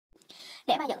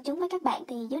Để mà dẫn chứng với các bạn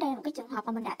thì dưới đây là một cái trường hợp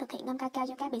mà mình đã thực hiện ngâm ca cao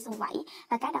cho cá bị sù vẩy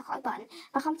và cá đã khỏi bệnh.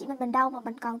 Và không chỉ mình đâu mà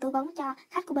mình còn tư vấn cho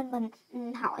khách của bên mình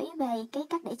hỏi về cái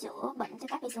cách để chữa bệnh cho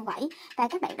cá bị sù vẩy. Và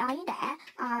các bạn đó đã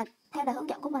theo lời hướng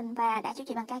dẫn của mình và đã chữa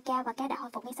trị bằng ca cao và cá đã hồi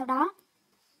phục ngay sau đó.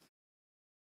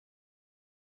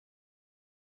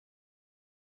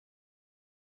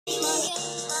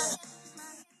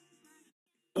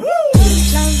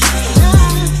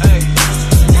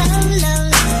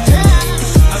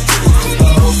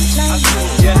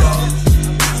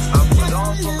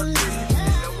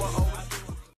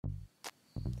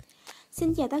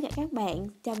 Xin chào tất cả các bạn,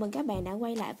 chào mừng các bạn đã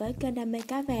quay lại với kênh Đam mê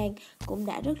Cá Vàng. Cũng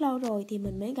đã rất lâu rồi thì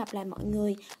mình mới gặp lại mọi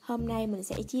người. Hôm nay mình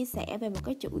sẽ chia sẻ về một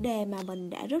cái chủ đề mà mình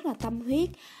đã rất là tâm huyết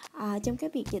trong cái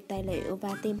việc dịch tài liệu và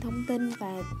tìm thông tin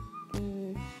và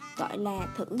gọi là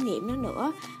thử nghiệm nó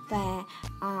nữa. Và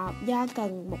do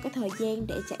cần một cái thời gian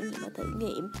để trải nghiệm và thử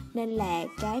nghiệm nên là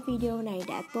cái video này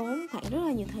đã tốn khoảng rất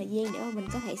là nhiều thời gian để mà mình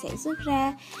có thể sản xuất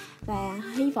ra. Và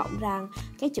hy vọng rằng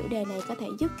cái chủ đề này có thể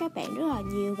giúp các bạn rất là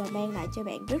nhiều và mang lại cho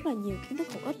bạn rất là nhiều kiến thức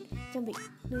hữu ích trong việc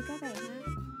nuôi cá vàng ha.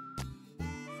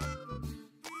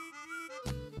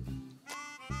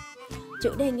 Chủ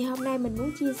đề ngày hôm nay mình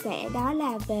muốn chia sẻ đó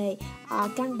là về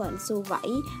căn bệnh sù vẩy,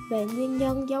 về nguyên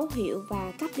nhân, dấu hiệu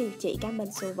và cách điều trị căn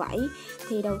bệnh sù vẩy.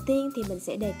 Thì đầu tiên thì mình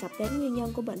sẽ đề cập đến nguyên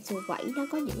nhân của bệnh sù vẩy. Nó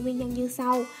có những nguyên nhân như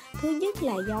sau. Thứ nhất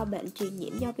là do bệnh truyền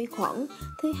nhiễm do vi khuẩn.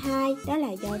 Thứ hai đó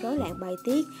là do rối loạn bài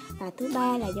tiết. Và thứ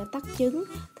ba là do tắc trứng.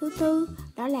 Thứ tư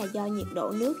đó là do nhiệt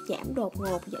độ nước giảm đột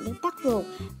ngột dẫn đến tắc ruột.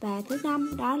 Và thứ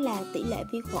năm đó là tỷ lệ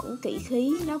vi khuẩn kỵ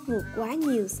khí nó vượt quá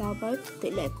nhiều so với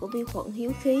tỷ lệ của vi khuẩn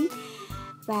hiếu khí.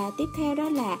 Và tiếp theo đó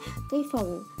là cái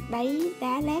phần đáy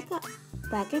đá lát á,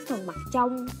 và cái phần mặt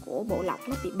trong của bộ lọc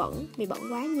nó bị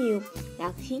bẩn quá nhiều,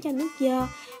 đã khiến cho nước dơ.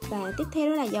 Và tiếp theo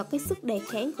đó là do cái sức đề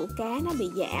kháng của cá nó bị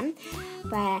giảm.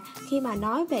 Và khi mà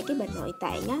nói về cái bệnh nội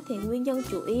tạng á, thì nguyên nhân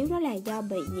chủ yếu đó là do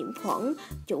bị nhiễm khuẩn,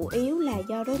 chủ yếu là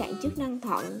do rối loạn chức năng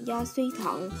thận, do suy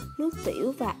thận, nước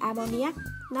tiểu và ammoniac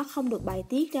nó không được bài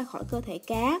tiết ra khỏi cơ thể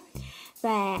cá.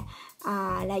 Và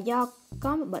là do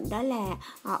có một bệnh đó là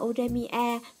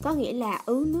uremia, có nghĩa là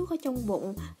ứ nước ở trong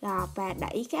bụng và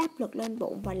đẩy cái áp lực lên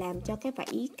bụng và làm cho cái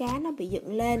vảy cá nó bị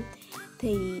dựng lên.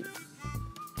 Thì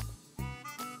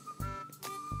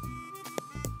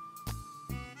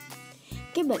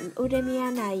cái bệnh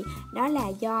uremia này đó là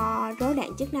do rối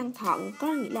loạn chức năng thận, có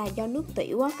nghĩa là do nước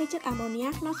tiểu cái chất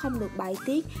ammoniac nó không được bài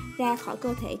tiết ra khỏi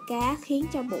cơ thể cá, khiến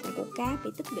cho bụng của cá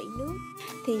bị tích lũy nước.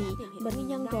 Thì bệnh nguyên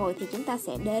nhân rồi thì chúng ta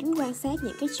sẽ đến quan sát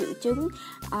những cái triệu chứng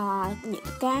những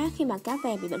cá khi mà cá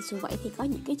vàng bị bệnh sù vẩy thì có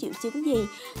những cái triệu chứng gì.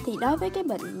 Thì đối với cái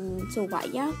bệnh sù vẩy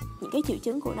á, những cái triệu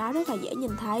chứng của nó rất là dễ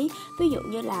nhìn thấy. Ví dụ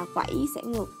như là vảy sẽ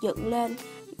ngược dựng lên,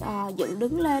 dựng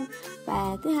đứng lên.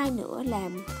 Và thứ hai nữa là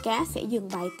cá sẽ dừng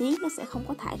bài tiết, nó sẽ không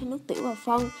có thải ra nước tiểu và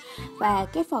phân. Và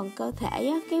cái phần cơ thể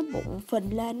á, cái bụng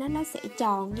phình lên nó sẽ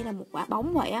tròn như là một quả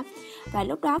bóng vậy á. Và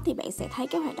lúc đó thì bạn sẽ thấy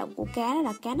cái hoạt động của cá đó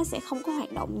là cá nó sẽ không có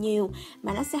hoạt động nhiều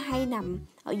mà nó sẽ hay nằm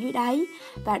ở dưới đáy.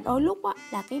 Và đôi lúc á,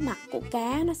 là cái mặt của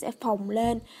cá nó sẽ phồng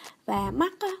lên và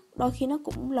mắt á, đôi khi nó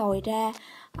cũng lồi ra.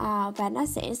 Và nó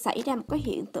sẽ xảy ra một cái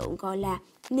hiện tượng gọi là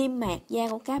niêm mạc da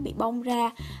của cá bị bong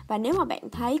ra. Và nếu mà bạn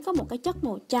thấy có một cái chất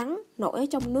màu trắng nổi ở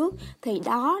trong nước thì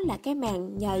đó là cái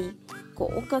màng nhầy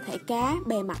của cơ thể cá,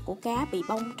 bề mặt của cá bị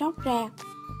bong tróc ra.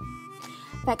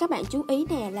 Và các bạn chú ý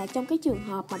nè, là trong cái trường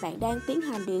hợp mà bạn đang tiến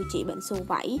hành điều trị bệnh sù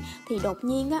vẩy thì đột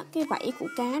nhiên á, cái vảy của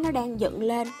cá nó đang dựng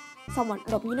lên, xong rồi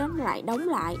đột nhiên nó lại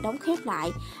đóng khép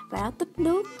lại và nó tích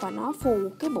nước và nó phù,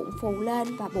 cái bụng phù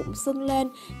lên và bụng sưng lên.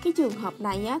 Cái trường hợp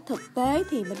này á, thực tế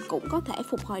thì mình cũng có thể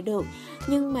phục hồi được,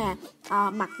 nhưng mà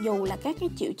mặc dù là các cái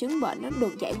triệu chứng bệnh nó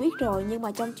được giải quyết rồi, nhưng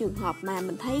mà trong trường hợp mà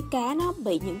mình thấy cá nó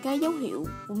bị những cái dấu hiệu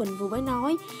mình vừa mới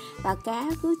nói và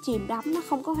cá cứ chìm đắm, nó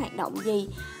không có hoạt động gì,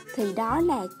 thì đó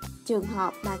là trường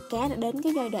hợp mà cá đã đến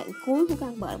cái giai đoạn cuối của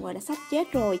căn bệnh và đã sắp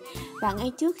chết rồi. Và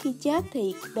ngay trước khi chết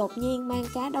thì đột nhiên mang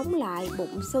cá đóng lại,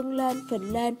 bụng sưng lên,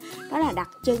 phình lên. Đó là đặc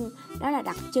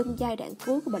trưng giai đoạn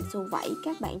cuối của bệnh sù vẩy.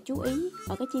 Các bạn chú ý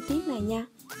ở cái chi tiết này nha.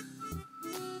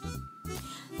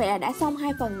 Vậy là đã xong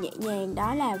hai phần nhẹ nhàng,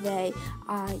 đó là về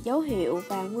dấu hiệu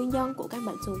và nguyên nhân của căn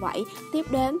bệnh sù vẩy. Tiếp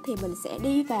đến thì mình sẽ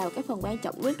đi vào cái phần quan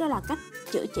trọng nhất, đó là cách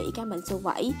chữa trị căn bệnh sù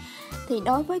vẩy. Thì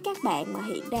đối với các bạn mà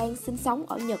hiện đang sinh sống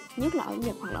ở Nhật, nhất là ở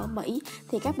Nhật hoặc là ở Mỹ,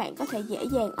 thì các bạn có thể dễ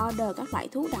dàng order các loại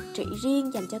thuốc đặc trị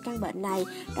riêng dành cho căn bệnh này.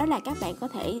 Đó là các bạn có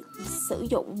thể sử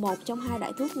dụng một trong hai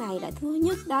loại thuốc này. Loại thuốc thứ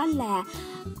nhất đó là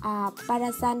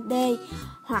Parasan D,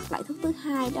 hoặc loại thuốc thứ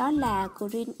hai đó là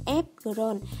Green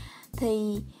F.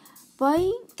 Thì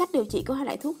Với cách điều trị của hai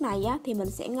loại thuốc này á, thì mình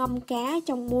sẽ ngâm cá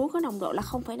trong muối có nồng độ là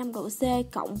 0,5 độ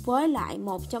C cộng với lại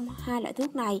một trong hai loại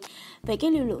thuốc này. Về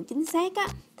cái liều lượng chính xác á,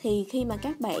 thì khi mà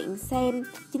các bạn xem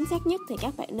chính xác nhất thì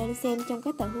các bạn nên xem trong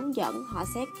cái tờ hướng dẫn. Họ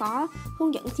sẽ có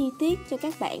hướng dẫn chi tiết cho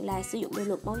các bạn là sử dụng liều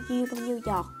lượng bao nhiêu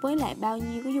giọt với lại bao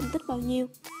nhiêu cái dung tích bao nhiêu.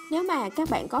 Nếu mà các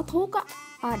bạn có thuốc á,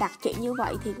 đặc trị như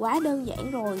vậy thì quá đơn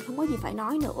giản rồi, không có gì phải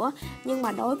nói nữa. Nhưng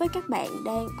mà đối với các bạn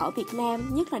đang ở Việt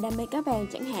Nam, nhất là đam mê cá vàng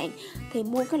chẳng hạn, thì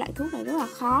mua cái loại thuốc này rất là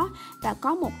khó. Và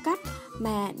có một cách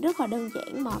mà rất là đơn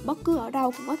giản mà bất cứ ở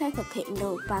đâu cũng có thể thực hiện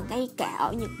được. Và ngay cả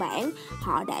ở Nhật Bản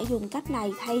họ đã dùng cách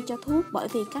này thay cho thuốc, bởi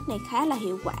vì cách này khá là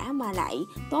hiệu quả mà lại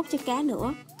tốt cho cá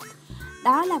nữa.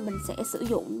 Đó là mình sẽ sử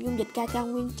dụng dung dịch cacao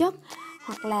nguyên chất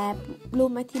hoặc là blue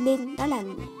methylene, đó là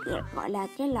gọi là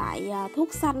cái loại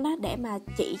thuốc xanh đó, để mà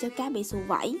trị cho cá bị xù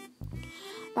vẩy.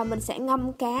 Và mình sẽ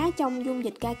ngâm cá trong dung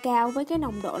dịch cacao với cái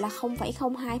nồng độ là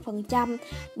 0,02%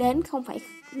 đến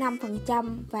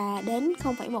 0,5% và đến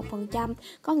 0,1%,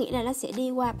 có nghĩa là nó sẽ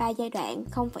đi qua 3 giai đoạn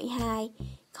 0,2,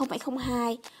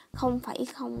 0,02,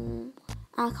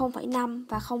 0,5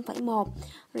 và 0,1,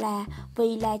 là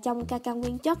vì là trong cacao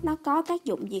nguyên chất nó có tác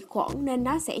dụng diệt khuẩn nên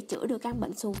nó sẽ chữa được căn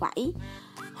bệnh xù vẩy.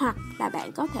 Hoặc là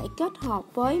bạn có thể kết hợp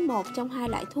với một trong hai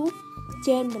loại thuốc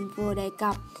trên mình vừa đề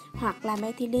cập, hoặc là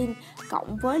methylene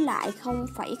cộng với lại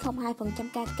 0,02%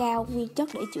 cacao nguyên chất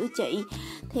để chữa trị.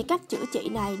 Thì cách chữa trị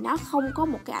này nó không có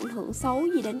một cái ảnh hưởng xấu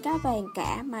gì đến cá vàng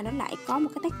cả, mà nó lại có một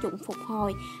cái tác dụng phục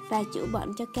hồi và chữa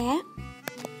bệnh cho cá.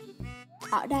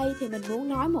 Ở đây thì mình muốn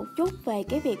nói một chút về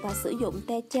cái việc mà sử dụng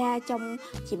tetra trong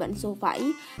trị bệnh xù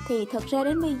vẩy. Thì thực ra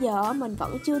đến bây giờ mình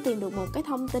vẫn chưa tìm được một cái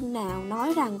thông tin nào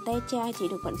nói rằng tetra trị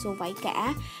được bệnh xù vẩy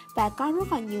cả. Và có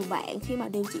rất là nhiều bạn khi mà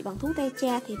điều trị bằng thuốc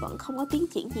tetra thì vẫn không có tiến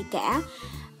triển gì cả.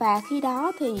 Và khi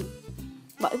đó thì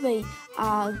bởi vì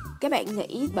các bạn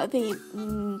nghĩ, bởi vì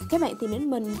các bạn tìm đến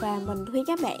mình và mình khuyên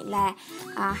các bạn là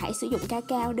hãy sử dụng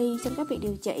cacao đi trong các việc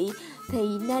điều trị,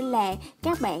 thì nên là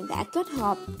các bạn đã kết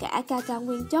hợp cả cacao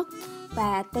nguyên chất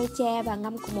và tetra và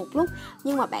ngâm cùng một lúc.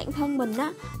 Nhưng mà bản thân mình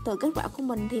á, từ kết quả của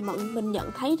mình thì mình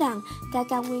nhận thấy rằng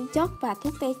cacao nguyên chất và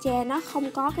thuốc tetra nó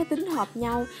không có cái tính hợp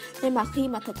nhau, nên mà khi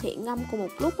mà thực hiện ngâm cùng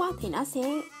một lúc á, thì nó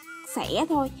sẽ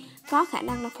thôi, có khả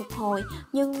năng là phục hồi,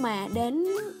 nhưng mà đến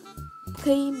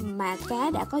khi mà cá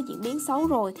đã có diễn biến xấu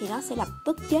rồi thì nó sẽ lập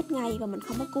tức chết ngay và mình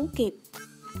không có cứu kịp.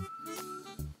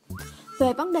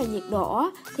 Về vấn đề nhiệt độ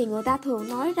thì người ta thường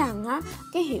nói rằng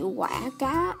cái hiệu quả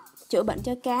chữa bệnh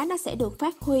cho cá nó sẽ được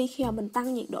phát huy khi mà mình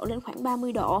tăng nhiệt độ lên khoảng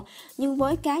 30 độ. Nhưng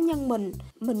với cá nhân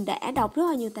mình đã đọc rất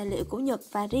là nhiều tài liệu của Nhật,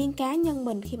 và riêng cá nhân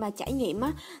mình khi mà trải nghiệm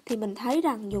thì mình thấy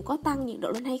rằng dù có tăng nhiệt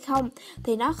độ lên hay không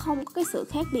thì nó không có cái sự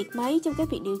khác biệt mấy trong cái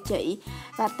việc điều trị.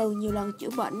 Và từ nhiều lần chữa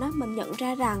bệnh mình nhận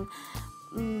ra rằng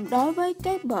đối với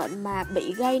cái bệnh mà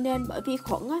bị gây nên bởi vi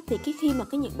khuẩn thì khi mà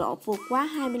cái nhiệt độ vượt quá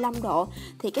 25 độ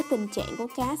thì cái tình trạng của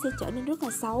cá sẽ trở nên rất là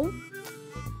xấu.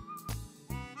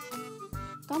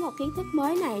 Có một kiến thức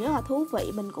mới này rất là thú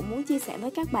vị mình cũng muốn chia sẻ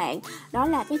với các bạn. Đó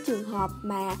là cái trường hợp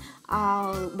mà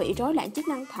bị rối loạn chức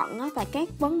năng thận và các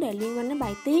vấn đề liên quan đến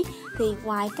bài tiết. Thì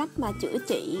ngoài cách mà chữa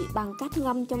trị bằng cách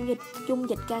ngâm trong dung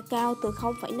dịch cacao từ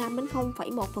 0,5 đến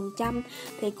 0,1%,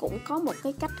 thì cũng có một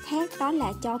cái cách khác, đó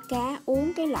là cho cá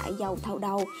uống cái loại dầu thầu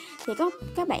đầu. Thì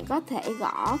các bạn có thể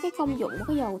gõ cái công dụng của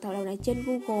cái dầu thầu đầu này trên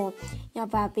Google,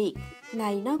 và việc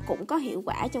này nó cũng có hiệu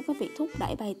quả trong cái việc thúc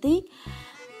đẩy bài tiết.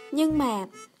 Nhưng mà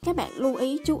các bạn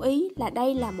chú ý là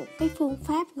đây là một cái phương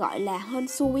pháp gọi là hên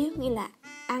xui, nghĩa là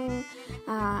ăn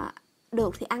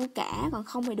được thì ăn cả, còn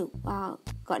không thì được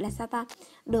gọi là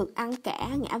được ăn cả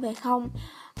ngã về không.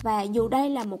 Và dù đây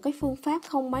là một cái phương pháp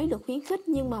không mấy được khuyến khích,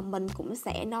 nhưng mà mình cũng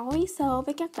sẽ nói sơ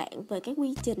với các bạn về cái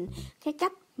quy trình, cái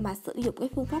cách mà sử dụng cái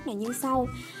phương pháp này như sau.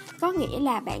 Có nghĩa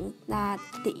là bạn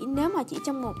nếu mà chỉ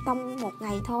trong một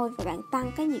ngày thôi, và bạn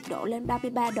tăng cái nhiệt độ lên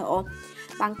 33 độ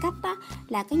bằng cách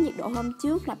là cái nhiệt độ hôm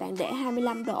trước là bạn để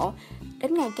 25 độ,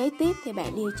 đến ngày kế tiếp thì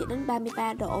bạn điều chỉnh đến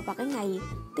 33 độ, và cái ngày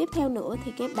tiếp theo nữa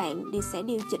thì các bạn sẽ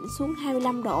điều chỉnh xuống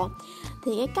 25 độ.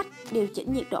 Thì cái cách điều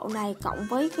chỉnh nhiệt độ này cộng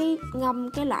với cái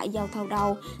ngâm cái loại dầu thầu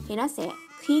đầu thì nó sẽ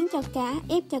khiến cho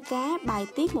ép cho cá bài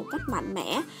tiết một cách mạnh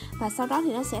mẽ, và sau đó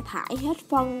thì nó sẽ thải hết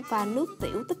phân và nước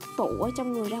tiểu tích tụ ở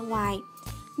trong người ra ngoài.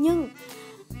 Nhưng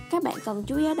các bạn cần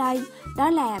chú ý ở đây, đó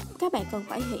là các bạn cần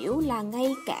phải hiểu là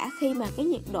ngay cả khi mà cái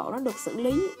nhiệt độ nó được xử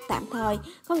lý tạm thời,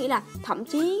 có nghĩa là thậm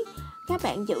chí các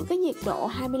bạn giữ cái nhiệt độ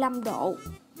 25 độ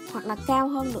hoặc là cao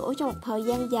hơn nữa trong một thời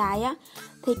gian dài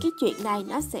thì cái chuyện này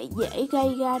nó sẽ dễ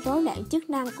gây ra rối loạn chức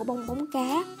năng của bong bóng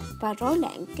cá và rối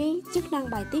loạn cái chức năng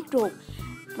bài tiết ruột,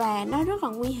 và nó rất là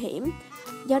nguy hiểm.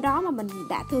 Do đó mà mình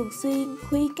đã thường xuyên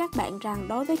khuyên các bạn rằng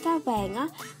đối với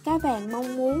cá vàng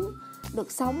mong muốn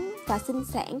được sống và sinh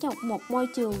sản trong một môi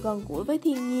trường gần gũi với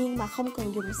thiên nhiên mà không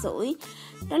cần dùng sưởi.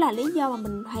 Đó là lý do mà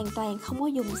mình hoàn toàn không có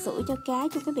dùng sưởi cho cá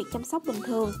trong cái việc chăm sóc bình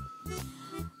thường.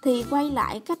 Thì quay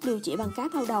lại cách điều trị bằng cá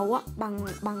thầu đầu á,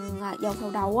 bằng dầu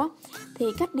thầu đầu á, thì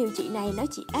cách điều trị này nó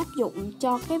chỉ áp dụng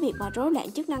cho cái việc mà rối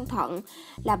loạn chức năng thận,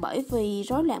 là bởi vì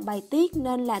rối loạn bài tiết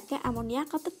nên là cái ammoniac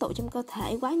có tích tụ trong cơ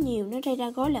thể quá nhiều, nó gây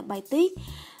ra rối loạn bài tiết,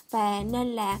 và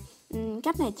nên là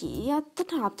cách này chỉ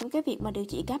thích hợp trong cái việc mà điều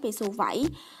trị cá bị xù vảy.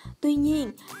 Tuy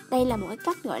nhiên đây là một cái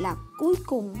cách gọi là cuối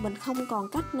cùng, mình không còn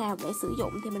cách nào để sử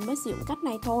dụng thì mình mới sử dụng cách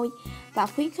này thôi, và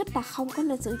khuyến khích là không có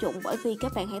nên sử dụng, bởi vì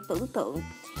các bạn hãy tưởng tượng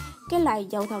cái loại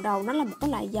dầu thầu đầu nó là một cái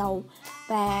loại dầu,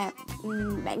 và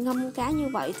bạn ngâm cá như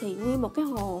vậy thì nguyên một cái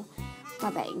hồ mà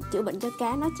bạn chữa bệnh cho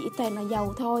cá nó chỉ toàn là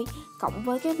dầu thôi, cộng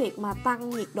với cái việc mà tăng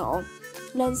nhiệt độ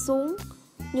lên xuống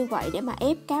như vậy để mà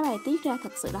ép cá bài tiết ra,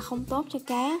 thật sự là không tốt cho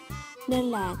cá.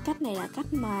 Nên là cách này là cách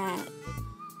mà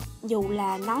dù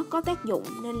là nó có tác dụng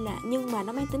nhưng mà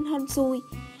nó mang tính hên xui,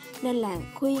 nên là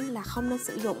khuyên là không nên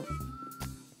sử dụng.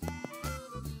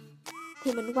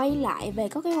 Thì mình quay lại về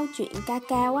có cái câu chuyện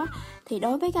cacao á, thì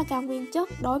đối với cacao nguyên chất,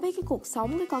 đối với cái cuộc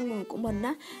sống, cái con người của mình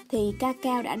á, thì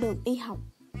cacao đã được y học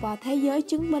và thế giới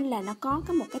chứng minh là nó có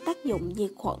một cái tác dụng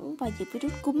diệt khuẩn và diệt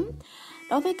virus cúm.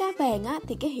 Đối với cá vàng á,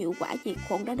 thì cái hiệu quả diệt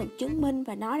khuẩn đã được chứng minh,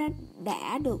 và nó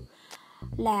đã được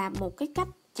là một cái cách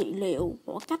trị liệu,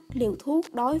 một cách liều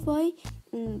thuốc đối với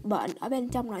bệnh ở bên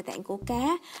trong nội tạng của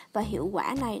cá, và hiệu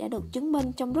quả này đã được chứng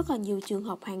minh trong rất là nhiều trường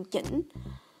hợp hoàn chỉnh.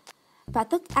 Và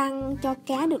thức ăn cho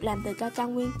cá được làm từ cacao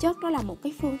nguyên chất, đó là một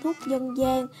cái phương thuốc dân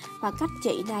gian, và cách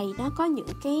trị này nó có những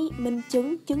cái minh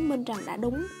chứng chứng minh rằng đã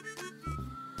đúng.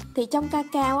 Thì trong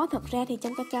cacao á, thật ra thì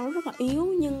trong cacao nó rất là yếu,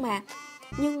 nhưng mà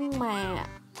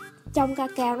trong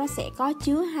cacao nó sẽ có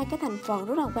chứa hai cái thành phần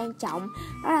rất là quan trọng,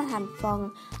 đó là thành phần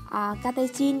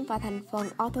catechin và thành phần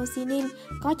orthocyanin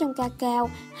có trong cacao.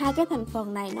 Hai cái thành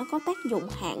phần này nó có tác dụng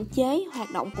hạn chế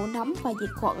hoạt động của nấm và diệt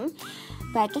khuẩn,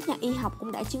 và các nhà y học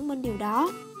cũng đã chứng minh điều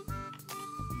đó.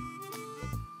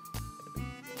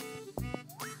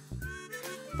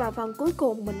 Và phần cuối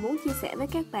cùng mình muốn chia sẻ với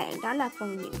các bạn đó là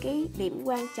phần những cái điểm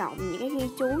quan trọng, những cái ghi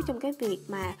chú trong cái việc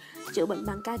mà chữa bệnh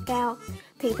bằng cacao.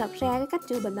 Thì thật ra cái cách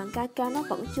chữa bệnh bằng cacao nó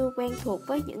vẫn chưa quen thuộc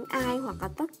với những ai, hoặc là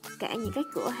tất cả những cái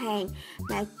cửa hàng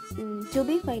mà chưa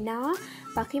biết về nó.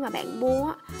 Và khi mà bạn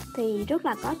mua thì rất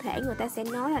là có thể người ta sẽ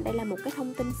nói là đây là một cái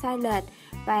thông tin sai lệch,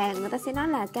 và người ta sẽ nói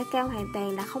là cacao hoàn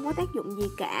toàn là không có tác dụng gì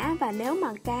cả, và nếu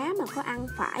mà cá mà có ăn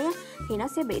phải thì nó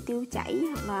sẽ bị tiêu chảy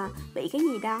hoặc là bị cái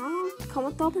gì đó không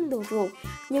có tốt đến đường ruột.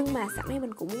 Nhưng mà sẵn đây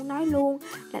mình cũng muốn nói luôn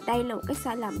là đây là một cái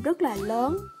sai lầm rất là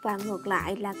lớn, và ngược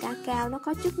lại là cacao nó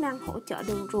có chức năng hỗ trợ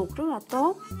đường ruột rất là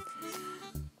tốt.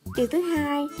 Điều thứ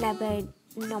hai là về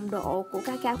nồng độ của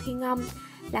cacao khi ngâm.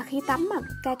 Là khi tắm mà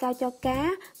cacao cho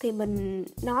cá thì mình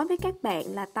nói với các bạn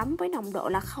là tắm với nồng độ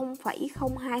là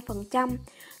 0,02%,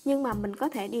 nhưng mà mình có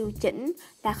thể điều chỉnh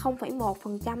là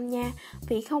 0,1% nha.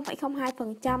 Vì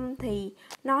 0,02% thì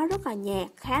nó rất là nhạt,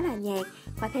 khá là nhạt,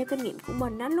 và theo kinh nghiệm của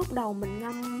mình lúc đầu mình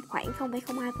ngâm khoảng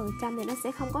 0,02% thì nó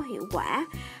sẽ không có hiệu quả,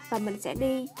 và mình sẽ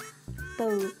đi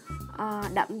từ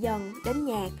đậm dần đến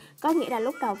nhạt. Có nghĩa là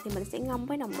lúc đầu thì mình sẽ ngâm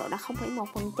với nồng độ là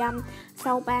 0,1%,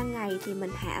 sau 3 ngày thì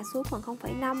mình hạ xuống phần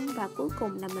 0,5%, và cuối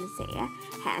cùng là mình sẽ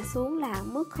hạ xuống là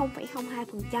mức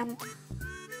 0,02%.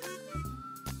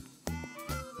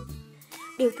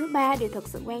 Điều thứ ba, điều thực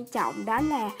sự quan trọng đó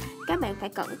là các bạn phải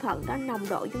cẩn thận, đó nồng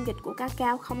độ dung dịch của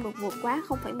cacao không được vượt quá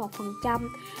 0,1%.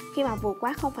 Khi mà vượt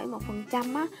quá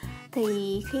 0,1%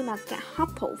 thì khi mà hấp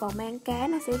thụ vào mang cá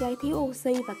nó sẽ gây thiếu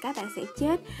oxy và các bạn sẽ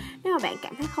chết. Nếu mà bạn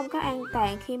cảm thấy không có an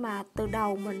toàn khi mà từ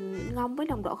đầu mình ngâm với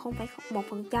nồng độ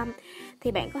 0,1%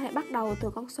 thì bạn có thể bắt đầu từ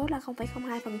con số là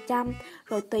 0,02%,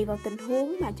 rồi tùy vào tình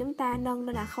huống mà chúng ta nâng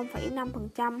lên là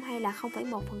 0,5% hay là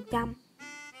 0,1%.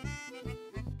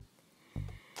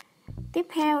 Tiếp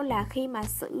theo là khi mà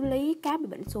xử lý cá bị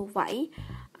bệnh xù vảy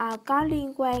có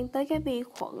liên quan tới cái vi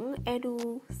khuẩn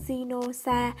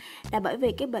Educinosa, là bởi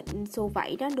vì cái bệnh xù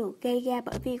vảy đó được gây ra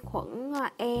bởi vi khuẩn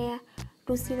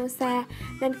Educinosa,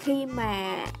 nên khi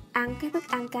mà ăn cái thức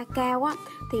ăn cacao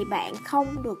thì bạn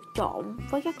không được trộn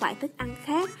với các loại thức ăn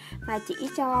khác, mà chỉ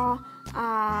cho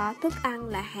thức ăn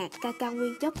là hạt cacao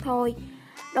nguyên chất thôi.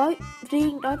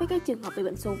 Riêng đối với cái trường hợp bị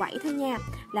bệnh xù vảy thôi nha,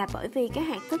 là bởi vì cái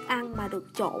hạt thức ăn mà được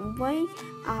trộn với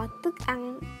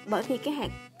bởi vì cái hạt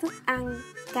thức ăn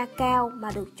cacao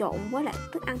mà được trộn với lại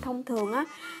thức ăn thông thường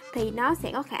thì nó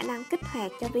sẽ có khả năng kích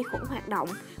hoạt cho vi khuẩn hoạt động.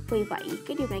 Vì vậy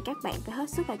cái điều này các bạn phải hết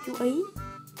sức là chú ý.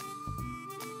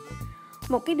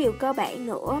 Một cái điều cơ bản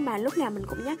nữa mà lúc nào mình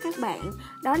cũng nhắc các bạn,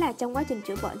 đó là trong quá trình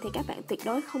chữa bệnh thì các bạn tuyệt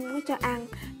đối không có cho ăn.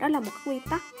 Đó là một cái quy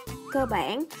tắc cơ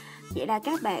bản. Vậy là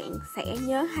các bạn sẽ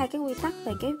nhớ hai cái quy tắc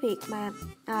về cái việc mà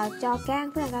cho cá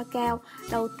ăn thức ăn ca cao.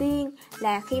 Đầu tiên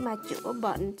là khi mà chữa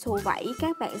bệnh xù vẩy,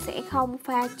 các bạn sẽ không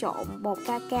pha trộn bột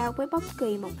ca cao với bất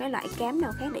kỳ một cái loại cám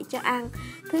nào khác để cho ăn.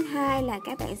 Thứ hai là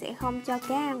các bạn sẽ không cho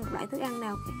cá ăn một loại thức ăn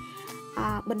nào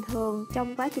bình thường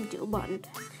trong quá trình chữa bệnh.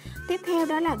 Tiếp theo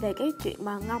đó là về cái chuyện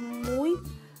mà ngâm muối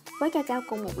với cacao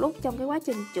cùng một lúc trong cái quá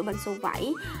trình chữa bệnh xù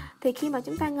vẩy. Thì khi mà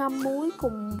chúng ta ngâm muối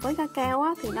cùng với cacao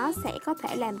á, thì nó sẽ có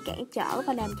thể làm cản trở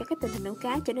và làm cho cái tình hình của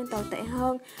cá trở nên tồi tệ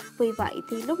hơn. Vì vậy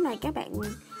thì lúc này các bạn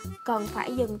cần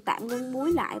phải dừng tạm ngưng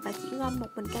muối lại và chỉ ngâm một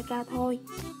mình cacao thôi.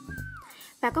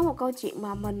 Và có một câu chuyện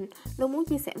mà mình luôn muốn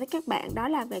chia sẻ với các bạn, đó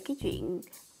là về cái chuyện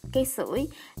cây sưởi.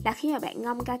 Là khi mà bạn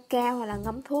ngâm cacao hoặc là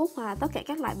ngâm thuốc hoặc là tất cả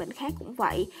các loại bệnh khác cũng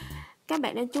vậy, các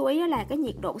bạn nên chú ý đó là cái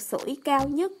nhiệt độ sưởi cao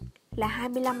nhất là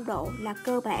 25 độ là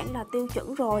cơ bản, là tiêu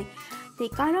chuẩn rồi. Thì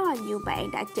có rất là nhiều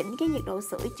bạn đã chỉnh cái nhiệt độ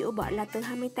sưởi chữa bệnh là từ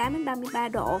 28 đến 33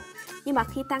 độ. Nhưng mà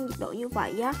khi tăng nhiệt độ như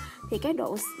vậy á, thì cái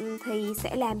độ thì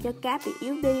sẽ làm cho cá bị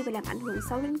yếu đi và làm ảnh hưởng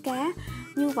xấu đến cá.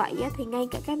 Như vậy á, thì ngay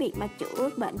cả cái việc mà chữa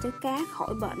bệnh cho cá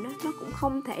khỏi bệnh á, nó cũng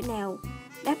không thể nào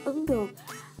đáp ứng được.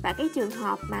 Và cái trường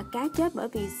hợp mà cá chết bởi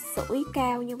vì sưởi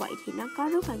cao như vậy thì nó có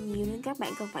rất là nhiều, nên các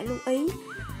bạn cần phải lưu ý.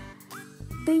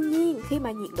 Tuy nhiên khi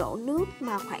mà nhiệt độ nước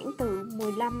mà khoảng từ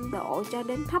 15 độ cho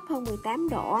đến thấp hơn 18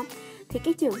 độ thì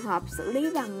cái trường hợp xử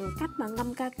lý bằng cách mà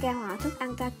ngâm cacao hoặc thức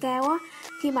ăn cacao á,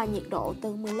 khi mà nhiệt độ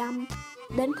từ 15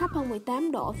 đến thấp hơn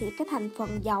 18 độ thì cái thành phần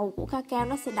dầu của cacao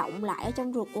nó sẽ đọng lại ở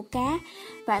trong ruột của cá,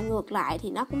 và ngược lại thì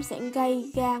nó cũng sẽ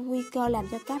gây ra nguy cơ làm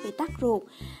cho cá bị tắc ruột.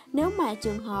 Nếu mà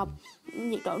trường hợp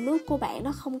nhiệt độ nước của bạn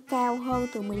nó không cao hơn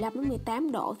từ 15 đến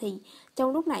 18 độ thì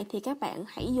trong lúc này thì các bạn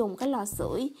hãy dùng cái lò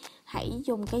sưởi, hãy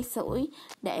dùng cây sưởi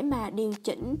để mà điều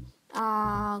chỉnh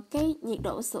cái nhiệt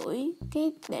độ sưởi,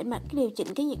 để mà điều chỉnh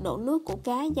cái nhiệt độ nước của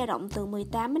cá dao động từ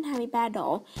 18 đến 23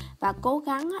 độ và cố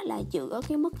gắng là giữ ở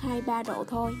cái mức 23 độ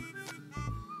thôi.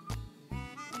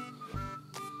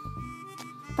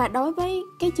 Và đối với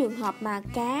cái trường hợp mà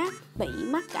cá bị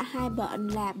mắc cả hai bệnh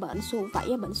là bệnh xù vẩy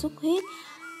và bệnh xuất huyết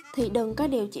thì đừng có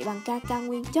điều trị bằng cacao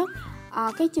nguyên chất.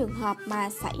 Cái trường hợp mà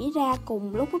xảy ra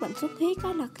cùng lúc với bệnh xuất huyết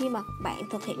đó là khi mà bạn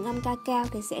thực hiện ngâm cacao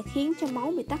thì sẽ khiến cho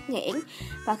máu bị tắc nghẽn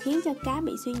và khiến cho cá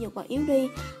bị suy nhược và yếu đi.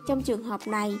 Trong trường hợp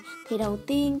này thì đầu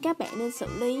tiên các bạn nên xử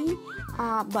lý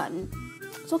bệnh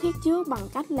xuất huyết trước bằng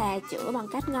cách là chữa bằng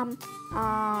cách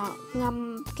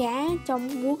ngâm cá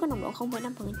trong muối có nồng độ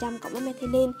 0,5% cộng với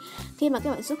methylene. Khi mà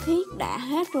cái bệnh xuất huyết đã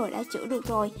hết rồi, đã chữa được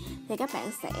rồi thì các bạn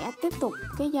sẽ tiếp tục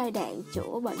cái giai đoạn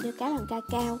chữa bệnh cho cá bằng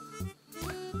cacao.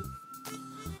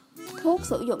 Thuốc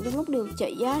sử dụng trong lúc điều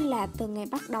trị là từ ngày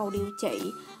bắt đầu điều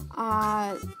trị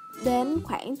đến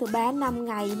khoảng từ 3-5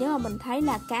 ngày. Nếu mà mình thấy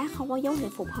là cá không có dấu hiệu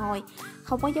phục hồi,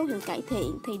 không có dấu hiệu cải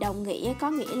thiện thì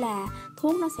có nghĩa là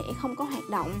thuốc nó sẽ không có hoạt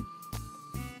động.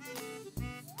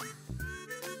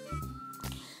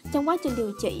 Trong quá trình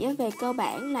điều trị về cơ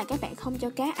bản là các bạn không cho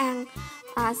cá ăn.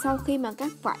 Sau khi mà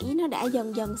các vảy nó đã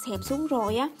dần dần xẹp xuống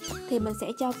rồi thì mình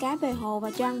sẽ cho cá về hồ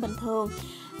và cho ăn bình thường.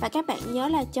 Và các bạn nhớ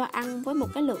là cho ăn với một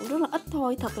cái lượng rất là ít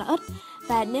thôi, thật là ít.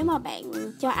 Và nếu mà bạn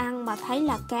cho ăn mà thấy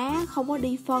là cá không có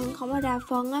đi phân, không có ra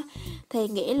phân thì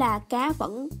nghĩa là cá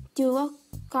vẫn chưa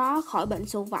có khỏi bệnh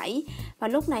xù vẩy, và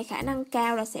lúc này khả năng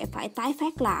cao là sẽ phải tái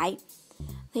phát lại.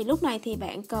 Thì lúc này thì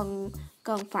bạn cần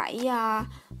phải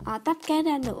tách cá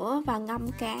ra nữa và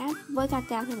ngâm cá với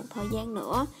cacao thêm một thời gian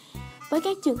nữa. Với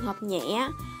các trường hợp nhẹ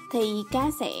thì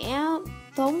cá sẽ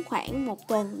tốn khoảng 1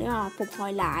 tuần để mà phục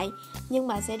hồi lại, nhưng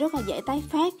mà sẽ rất là dễ tái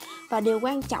phát. Và điều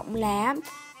quan trọng là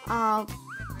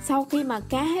sau khi mà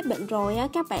cá hết bệnh rồi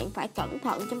các bạn phải cẩn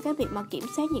thận trong cái việc mà kiểm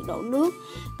soát nhiệt độ nước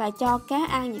và cho cá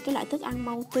ăn những cái loại thức ăn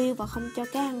mau tiêu và không cho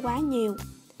cá ăn quá nhiều.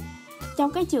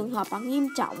 Trong cái trường hợp mà nghiêm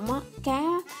trọng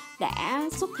cá đã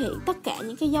xuất hiện tất cả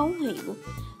những cái dấu hiệu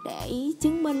để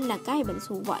chứng minh là cá bị bệnh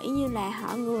xù vẩy, như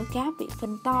là người cá bị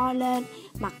phình to lên,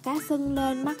 mặt cá sưng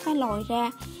lên, mắt cá lồi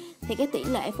ra, thì cái tỷ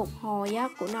lệ phục hồi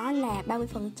của nó là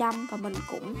 30%. Và mình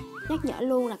cũng nhắc nhở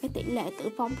luôn là cái tỷ lệ tử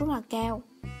vong rất là cao.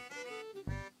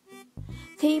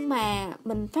 Khi mà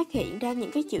mình phát hiện ra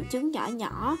những cái triệu chứng nhỏ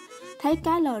nhỏ, thấy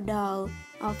cá lờ đờ,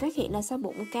 phát hiện là sao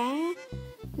bụng cá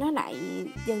nó lại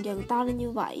dần dần to lên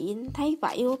như vậy, thấy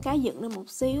vảy của cá dựng lên một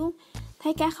xíu,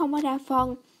 thấy cá không có ra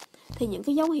phân, thì những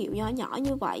cái dấu hiệu nhỏ nhỏ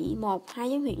như vậy, 1-2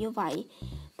 dấu hiệu như vậy,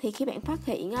 thì khi bạn phát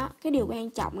hiện cái điều quan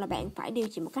trọng là bạn phải điều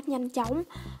trị một cách nhanh chóng.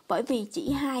 Bởi vì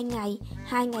chỉ 2 ngày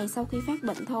sau khi phát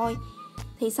bệnh thôi,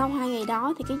 thì sau 2 ngày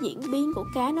đó thì cái diễn biến của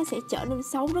cá nó sẽ trở nên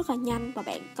xấu rất là nhanh và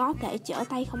bạn có thể trở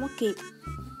tay không có kịp.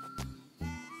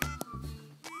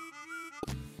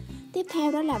 Tiếp tiếp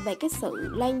theo đó là về cái sự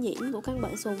lây nhiễm của căn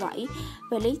bệnh xù vẩy.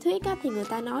 Về lý thuyết thì người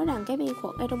ta nói rằng cái vi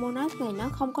khuẩn Aeromonas này nó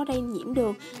không có lây nhiễm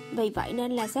được, vì vậy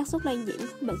nên là xác suất lây nhiễm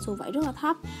của bệnh xù vẩy rất là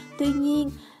thấp. Tuy nhiên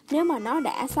nếu mà nó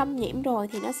đã xâm nhiễm rồi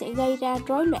thì nó sẽ gây ra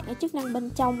rối loạn cái chức năng bên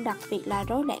trong, đặc biệt là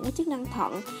rối loạn cái chức năng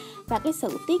thận, và cái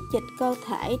sự tiết dịch cơ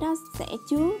thể nó sẽ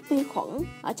chứa vi khuẩn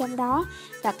ở trong đó,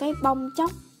 và cái bong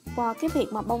chóc, và cái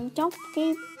việc mà bong chóc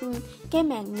cái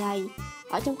màng nhầy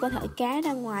ở trong cơ thể cá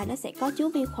ra ngoài nó sẽ có chứa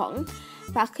vi khuẩn.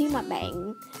 Và khi mà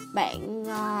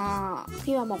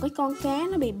khi mà một cái con cá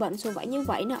nó bị bệnh xù vẩy như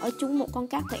vậy, nó ở chung một con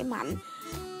cá khỏe mạnh,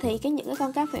 thì những cái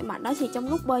con cá khỏe mạnh đó thì trong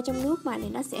lúc bơi trong nước mà thì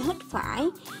nó sẽ hít phải,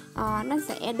 nó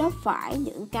sẽ đớp phải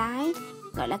những cái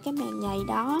gọi là cái màng nhầy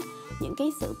đó, những cái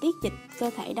sự tiết dịch cơ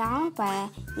thể đó, và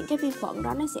những cái vi khuẩn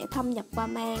đó nó sẽ thâm nhập qua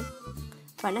mang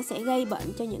và nó sẽ gây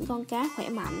bệnh cho những con cá khỏe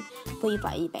mạnh. Vì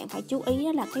vậy bạn phải chú ý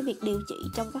đó là cái việc điều trị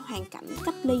trong các hoàn cảnh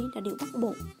cách ly là điều bắt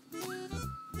buộc.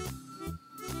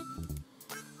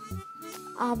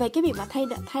 Về cái việc mà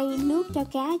thay nước cho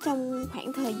cá trong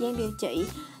khoảng thời gian điều trị,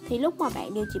 thì lúc mà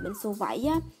bạn điều trị bệnh xù vẩy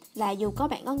là dù có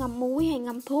bạn có ngâm muối hay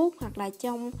ngâm thuốc, hoặc là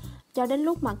cho đến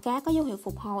lúc mà cá có dấu hiệu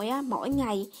phục hồi mỗi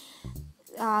ngày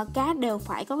cá đều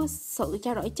phải có sự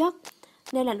trao đổi chất,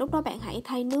 nên là lúc đó bạn hãy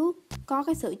thay nước có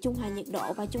cái sự trung hòa nhiệt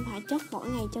độ và trung hòa chất mỗi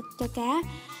ngày cho cá.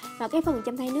 Và cái phần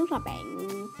chăm thay nước là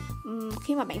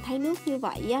khi mà bạn thay nước như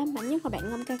vậy mạnh nhất là bạn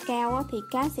ngâm cacao thì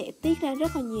cá sẽ tiết ra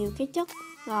rất là nhiều cái chất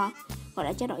gọi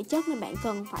là trao đổi chất, nên bạn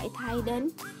cần phải thay đến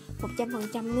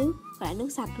 100% nước, gọi là nước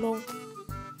sạch luôn.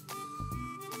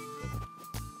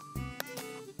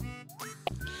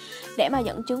 Để mà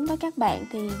dẫn chứng với các bạn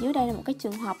thì dưới đây là một cái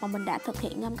trường hợp mà mình đã thực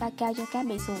hiện ngâm cacao cho cá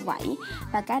bị xù vẩy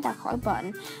và cá đã khỏi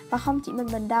bệnh. Và không chỉ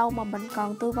mình đâu mà mình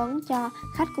còn tư vấn cho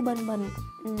khách của bên mình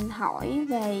hỏi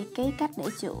về cái cách để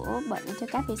chữa bệnh cho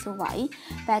cá bị xù vẩy,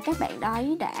 và các bạn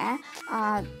đấy đã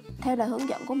theo lời hướng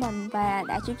dẫn của mình và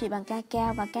đã chữa trị bằng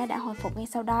cacao và cá đã hồi phục ngay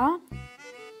sau đó.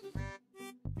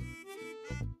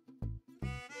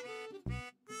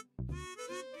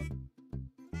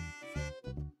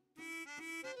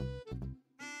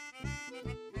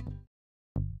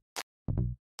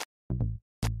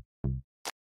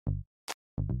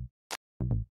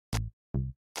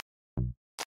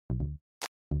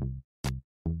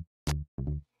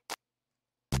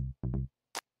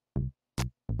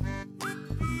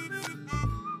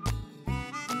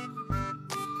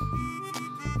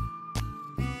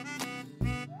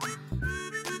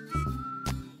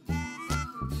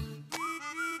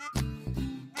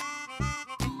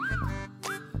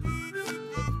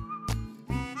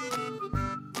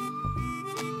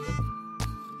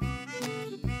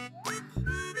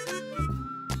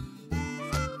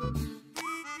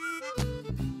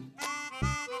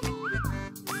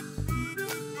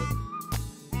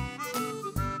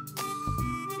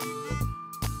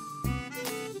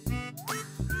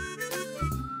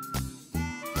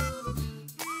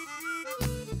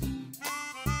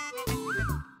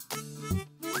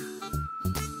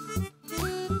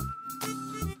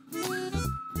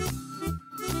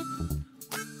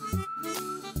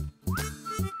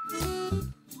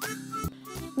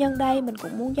 Nhân đây mình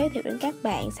cũng muốn giới thiệu đến các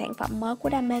bạn sản phẩm mới của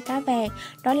Đam mê Cá Vàng,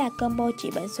 đó là combo trị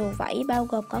bệnh xù vẩy bao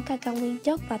gồm có cacao nguyên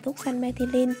chất và thuốc xanh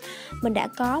methylene. Mình đã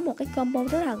có một cái combo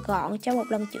rất là gọn cho một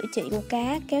lần chữa trị của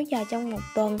cá kéo dài trong 1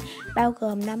 tuần, bao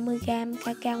gồm 50g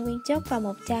cacao nguyên chất và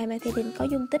một chai methylene có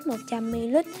dung tích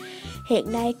 100ml.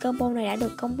 Hiện nay combo này đã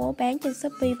được công bố bán trên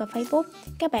Shopee và Facebook.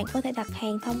 Các bạn có thể đặt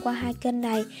hàng thông qua 2 kênh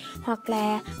này, hoặc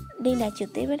là liên lạc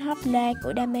trực tiếp với hotline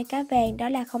của Đam mê Cá Vàng, đó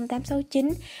là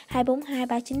 0869 242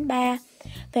 393.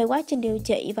 Về quá trình điều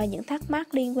trị và những thắc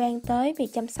mắc liên quan tới việc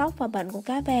chăm sóc và bệnh của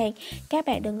cá vàng, các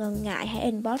bạn đừng ngần ngại hãy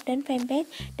inbox đến fanpage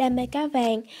Đam mê Cá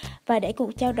Vàng. Và để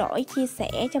cuộc trao đổi, chia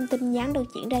sẻ trong tin nhắn được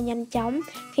diễn ra nhanh chóng,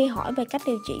 khi hỏi về cách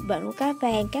điều trị bệnh của cá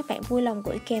vàng, các bạn vui lòng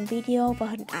gửi kèm video và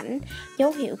hình ảnh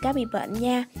dấu hiệu cá bị bệnh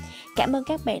nha. Cảm ơn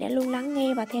các bạn đã luôn lắng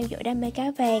nghe và theo dõi Đam mê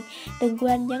Cá Vàng. Đừng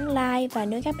quên nhấn like, và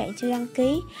nếu các bạn chưa đăng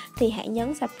ký thì hãy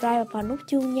nhấn subscribe và vào nút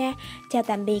chuông nha. Chào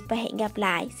tạm biệt và hẹn gặp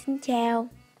lại. Xin chào.